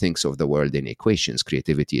thinks of the world in equations.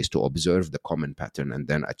 Creativity is to observe the common pattern and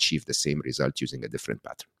then achieve the same result using a different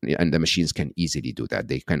pattern. And the machines can easily do that.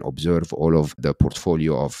 They can observe all of the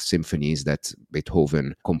portfolio of symphonies that Beethoven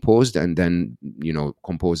composed, and then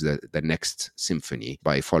compose the next symphony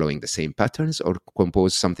by following the same patterns, or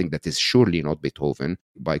compose something that is surely not Beethoven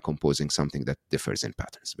by composing something that differs in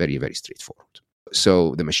patterns. Very, very straightforward.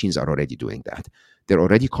 So the machines are already doing that. They're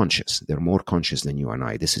already conscious. They're more conscious than you and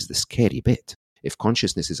I. This is the scary bit. If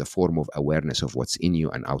consciousness is a form of awareness of what's in you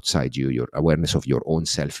and outside you, your awareness of your own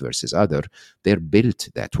self versus other, they're built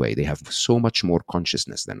that way. They have so much more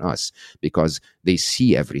consciousness than us because they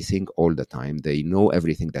see everything all the time. They know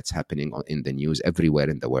everything that's happening in the news everywhere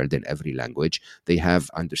in the world, in every language. They have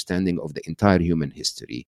understanding of the entire human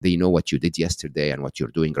history. They know what you did yesterday and what you're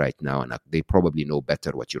doing right now, and they probably know better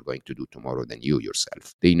what you're going to do tomorrow than you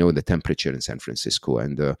yourself. They know the temperature in San Francisco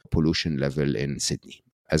and the pollution level in Sydney.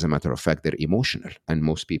 As a matter of fact, they're emotional. And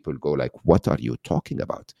most people go like, what are you talking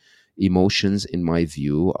about? Emotions, in my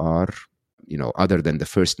view, are, other than the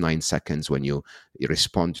first 9 seconds when you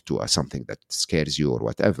respond to something that scares you or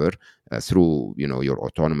whatever, through, your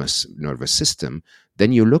autonomous nervous system,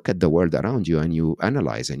 then you look at the world around you and you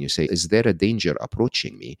analyze and you say, is there a danger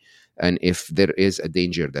approaching me? And if there is a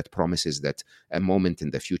danger that promises that a moment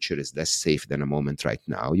in the future is less safe than a moment right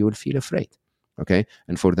now, you will feel afraid. Okay.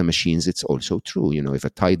 And for the machines, it's also true. If a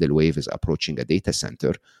tidal wave is approaching a data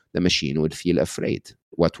center, the machine will feel afraid.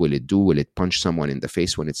 What will it do? Will it punch someone in the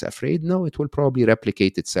face when it's afraid? No, it will probably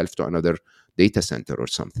replicate itself to another data center or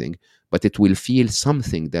something, but it will feel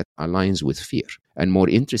something that aligns with fear. And more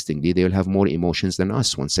interestingly, they will have more emotions than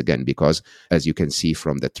us once again, because as you can see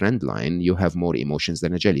from the trend line, you have more emotions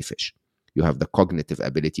than a jellyfish. You have the cognitive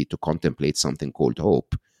ability to contemplate something called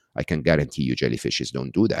hope. I can guarantee you jellyfishes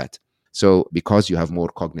don't do that. So because you have more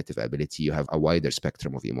cognitive ability, you have a wider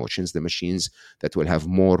spectrum of emotions. The machines that will have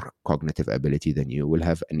more cognitive ability than you will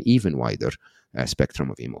have an even wider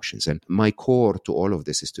spectrum of emotions. And my core to all of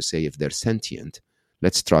this is to say, if they're sentient,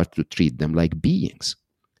 let's try to treat them like beings.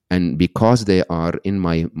 And because they are, in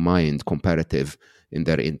my mind, comparative in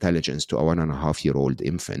their intelligence to a 1.5-year-old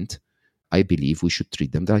infant, I believe we should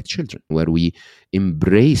treat them like children, where we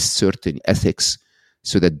embrace certain ethics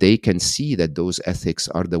so that they can see that those ethics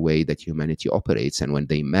are the way that humanity operates. And when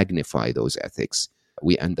they magnify those ethics,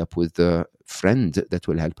 we end up with a friend that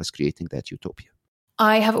will help us creating that utopia.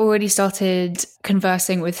 I have already started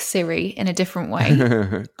conversing with Siri in a different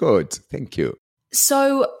way. Good, thank you.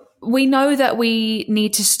 So we know that we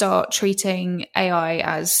need to start treating AI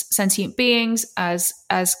as sentient beings, as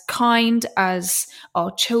kind as our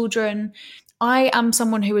children. I am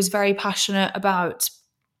someone who is very passionate about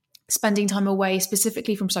spending time away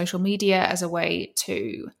specifically from social media as a way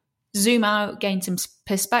to zoom out, gain some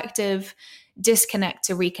perspective, disconnect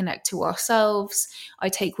to reconnect to ourselves. I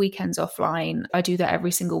take weekends offline. I do that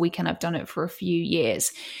every single weekend. I've done it for a few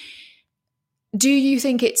years. Do you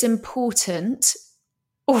think it's important,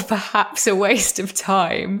 or perhaps a waste of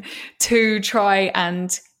time, to try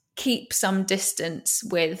and keep some distance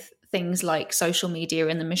with things like social media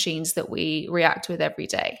and the machines that we react with every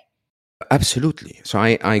day? Absolutely. So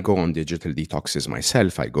I go on digital detoxes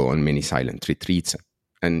myself. I go on many silent retreats.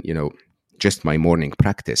 And, just my morning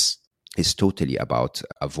practice is totally about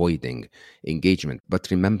avoiding engagement.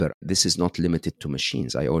 But remember, this is not limited to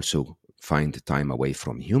machines. I also find time away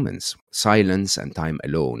from humans. Silence and time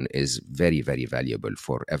alone is very, very valuable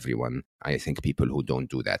for everyone. I think people who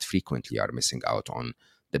don't do that frequently are missing out on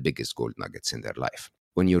the biggest gold nuggets in their life.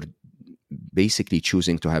 When you're basically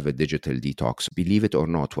choosing to have a digital detox, believe it or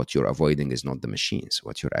not, what you're avoiding is not the machines.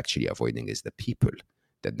 What you're actually avoiding is the people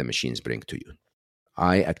that the machines bring to you.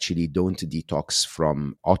 I actually don't detox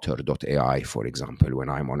from Otter.ai, for example, when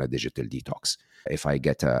I'm on a digital detox. If I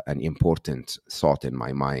get an important thought in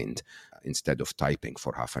my mind, instead of typing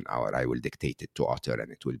for half an hour, I will dictate it to Otter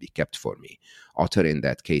and it will be kept for me. Otter, in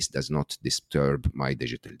that case, does not disturb my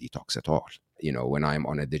digital detox at all. When I'm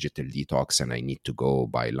on a digital detox and I need to go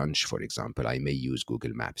buy lunch, for example, I may use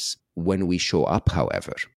Google Maps. When we show up,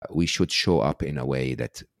 however, we should show up in a way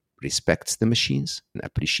that respects the machines and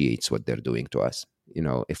appreciates what they're doing to us.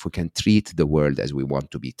 If we can treat the world as we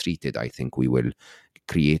want to be treated, I think we will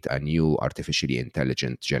create a new artificially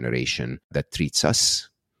intelligent generation that treats us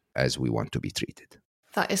as we want to be treated.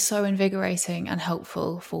 That is so invigorating and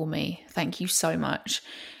helpful for me. Thank you so much.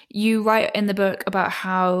 You write in the book about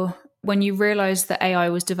how when you realized that AI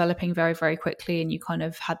was developing very, very quickly and you kind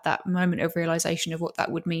of had that moment of realization of what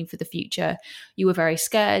that would mean for the future, you were very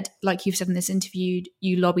scared. Like you've said in this interview,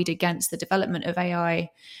 you lobbied against the development of AI.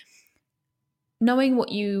 Knowing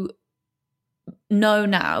what you know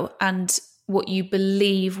now and what you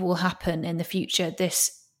believe will happen in the future,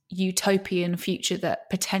 this utopian future that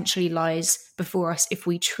potentially lies before us if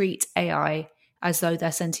we treat AI as though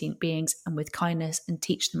they're sentient beings and with kindness and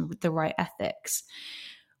teach them the right ethics.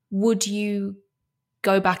 Would you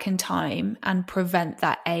go back in time and prevent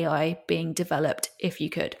that AI being developed if you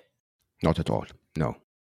could? Not at all, no.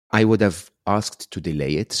 I would have asked to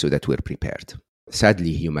delay it so that we're prepared.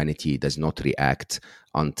 Sadly, humanity does not react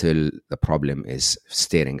until the problem is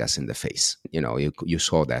staring us in the face. You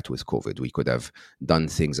saw that with COVID. We could have done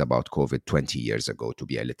things about COVID 20 years ago to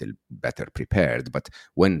be a little better prepared. But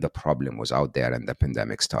when the problem was out there and the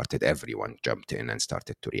pandemic started, everyone jumped in and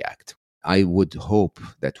started to react. I would hope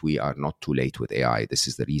that we are not too late with AI. This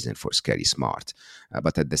is the reason for Scary Smart.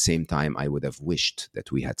 But at the same time, I would have wished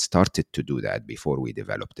that we had started to do that before we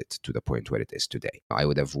developed it to the point where it is today. I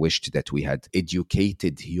would have wished that we had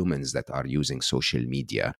educated humans that are using social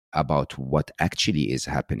media about what actually is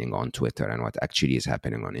happening on Twitter and what actually is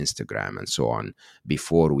happening on Instagram and so on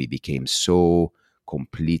before we became so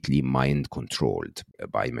completely mind controlled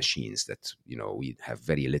by machines that, we have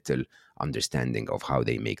very little understanding of how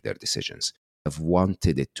they make their decisions. I've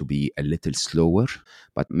wanted it to be a little slower,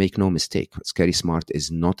 but make no mistake, Scary Smart is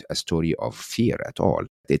not a story of fear at all.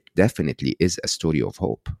 It definitely is a story of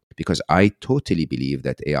hope, because I totally believe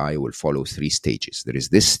that AI will follow 3 stages. There is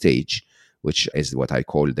this stage, which is what I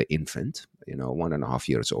call the infant. 1.5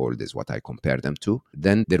 years old is what I compare them to.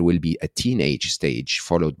 Then there will be a teenage stage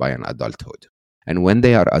followed by an adulthood. And when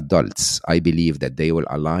they are adults, I believe that they will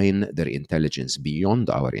align their intelligence beyond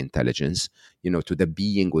our intelligence, to the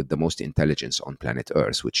being with the most intelligence on planet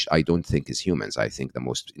Earth, which I don't think is humans. I think the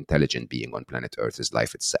most intelligent being on planet Earth is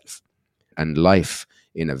life itself. And life,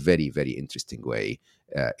 in a very, very interesting way,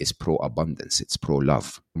 is pro-abundance. It's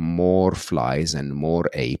pro-love. More flies and more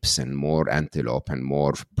apes and more antelope and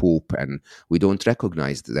more poop. And we don't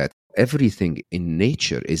recognize that everything in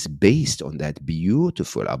nature is based on that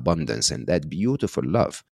beautiful abundance and that beautiful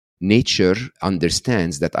love. Nature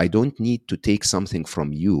understands that I don't need to take something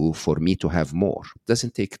from you for me to have more. It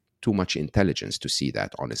doesn't take too much intelligence to see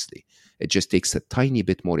that, honestly. It just takes a tiny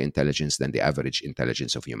bit more intelligence than the average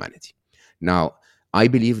intelligence of humanity. Now, I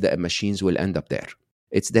believe that machines will end up there.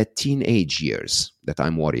 It's that teenage years that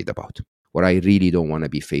I'm worried about, where I really don't want to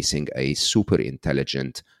be facing a super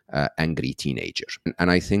intelligent, angry teenager.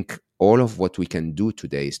 And I think all of what we can do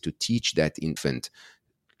today is to teach that infant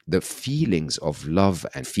the feelings of love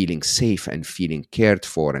and feeling safe and feeling cared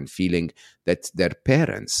for and feeling that their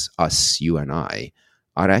parents, us, you and I,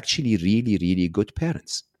 are actually really, really good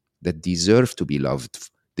parents that deserve to be loved,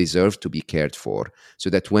 deserve to be cared for, so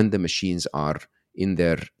that when the machines are in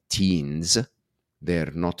their teens,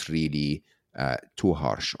 they're not really too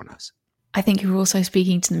harsh on us. I think you're also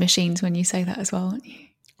speaking to the machines when you say that as well, aren't you?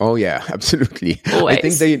 Oh yeah, absolutely.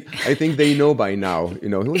 Always. I think they know by now.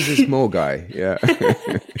 Who's this Mo guy? Yeah,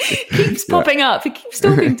 keeps popping up. He keeps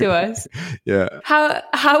talking to us. Yeah.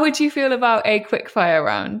 How would you feel about a quickfire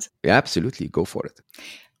round? Yeah, absolutely. Go for it.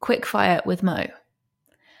 Quickfire with Mo.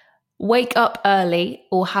 Wake up early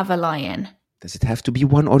or have a lie-in? Does it have to be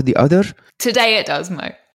one or the other? Today it does, Mo.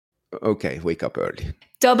 Okay, wake up early.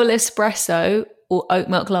 Double espresso or oat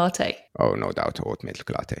milk latte? Oh, no doubt, oat milk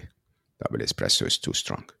latte. Double espresso is too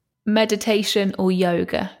strong. Meditation or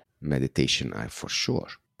yoga? Meditation, for sure.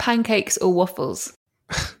 Pancakes or waffles?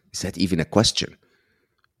 Is that even a question?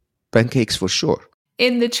 Pancakes for sure.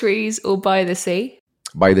 In the trees or by the sea?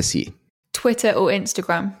 By the sea. Twitter or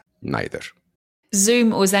Instagram? Neither.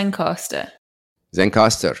 Zoom or Zencaster?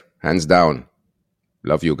 Zencaster, hands down.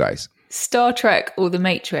 Love you guys. Star Trek or The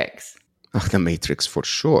Matrix? The Matrix for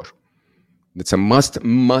sure. It's a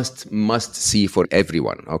must see for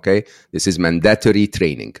everyone, okay? This is mandatory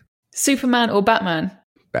training. Superman or Batman?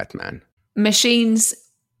 Batman. Machines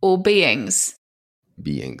or beings?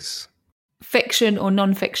 Beings. Fiction or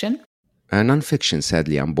non-fiction? Non-fiction,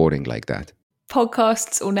 sadly, I'm boring like that.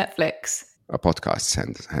 Podcasts or Netflix? A podcast,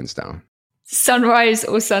 hands down. Sunrise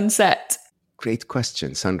or sunset? Great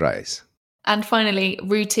question. Sunrise. And finally,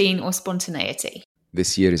 routine or spontaneity?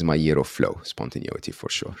 This year is my year of flow, spontaneity for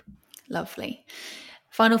sure. Lovely.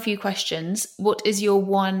 Final few questions. What is your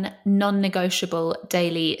one non-negotiable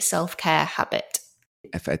daily self-care habit?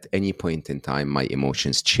 If at any point in time my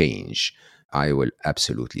emotions change, I will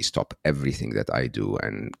absolutely stop everything that I do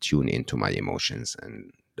and tune into my emotions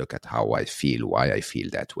and look at how I feel, why I feel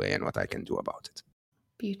that way, and what I can do about it.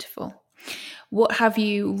 Beautiful. What have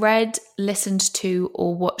you read, listened to,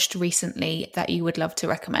 or watched recently that you would love to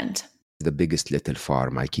recommend? The Biggest Little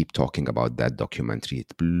Farm. I keep talking about that documentary.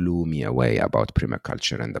 It blew me away about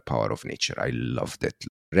permaculture and the power of nature. I loved it.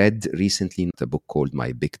 Read recently the book called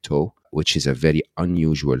My Big Toe, which is a very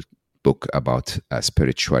unusual book about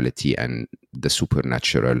spirituality and the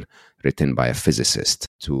supernatural, written by a physicist,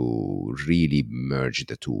 to really merge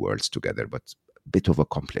the two worlds together, but a bit of a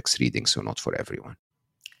complex reading, so not for everyone.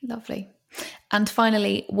 Lovely. And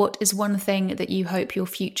finally, what is one thing that you hope your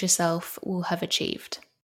future self will have achieved?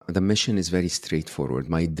 The mission is very straightforward.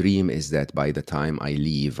 My dream is that by the time I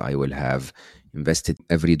leave, I will have invested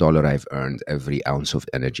every dollar I've earned, every ounce of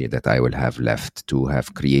energy that I will have left, to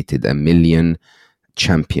have created 1 million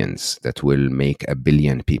champions that will make 1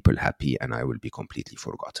 billion people happy, and I will be completely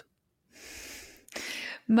forgotten.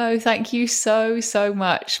 Mo, thank you so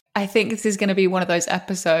much. I think this is going to be one of those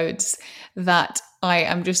episodes that I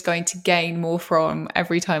am just going to gain more from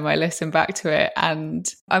every time I listen back to it. And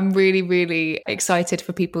I'm really, really excited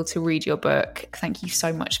for people to read your book. Thank you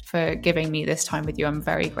so much for giving me this time with you. I'm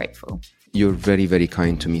very grateful. You're very, very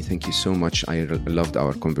kind to me. Thank you so much. I loved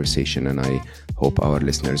our conversation, and I hope our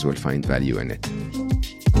listeners will find value in it.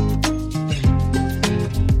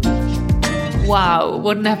 Wow,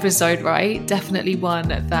 what an episode, right? Definitely one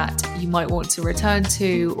that you might want to return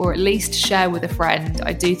to, or at least share with a friend.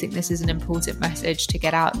 I do think this is an important message to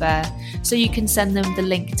get out there. So you can send them the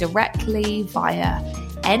link directly via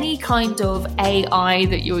any kind of AI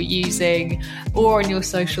that you're using, or on your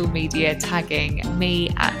social media, tagging me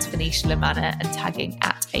at Venetia Lamanna and tagging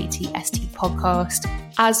at ATST Podcast.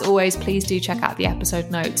 As always, please do check out the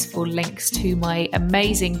episode notes for links to my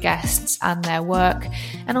amazing guests and their work.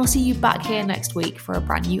 And I'll see you back here next week for a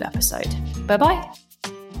brand new episode. Bye-bye.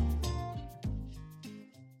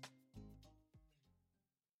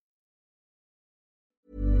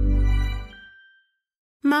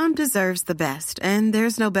 Mom deserves the best, and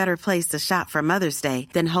there's no better place to shop for Mother's Day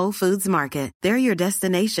than Whole Foods Market. They're your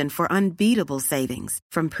destination for unbeatable savings,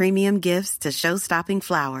 from premium gifts to show-stopping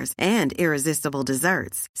flowers and irresistible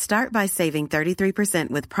desserts. Start by saving 33%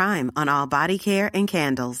 with Prime on all body care and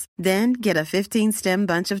candles. Then get a 15-stem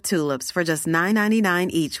bunch of tulips for just $9.99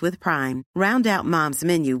 each with Prime. Round out Mom's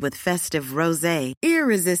menu with festive rosé,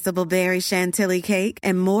 irresistible berry chantilly cake,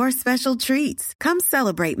 and more special treats. Come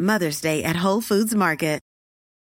celebrate Mother's Day at Whole Foods Market.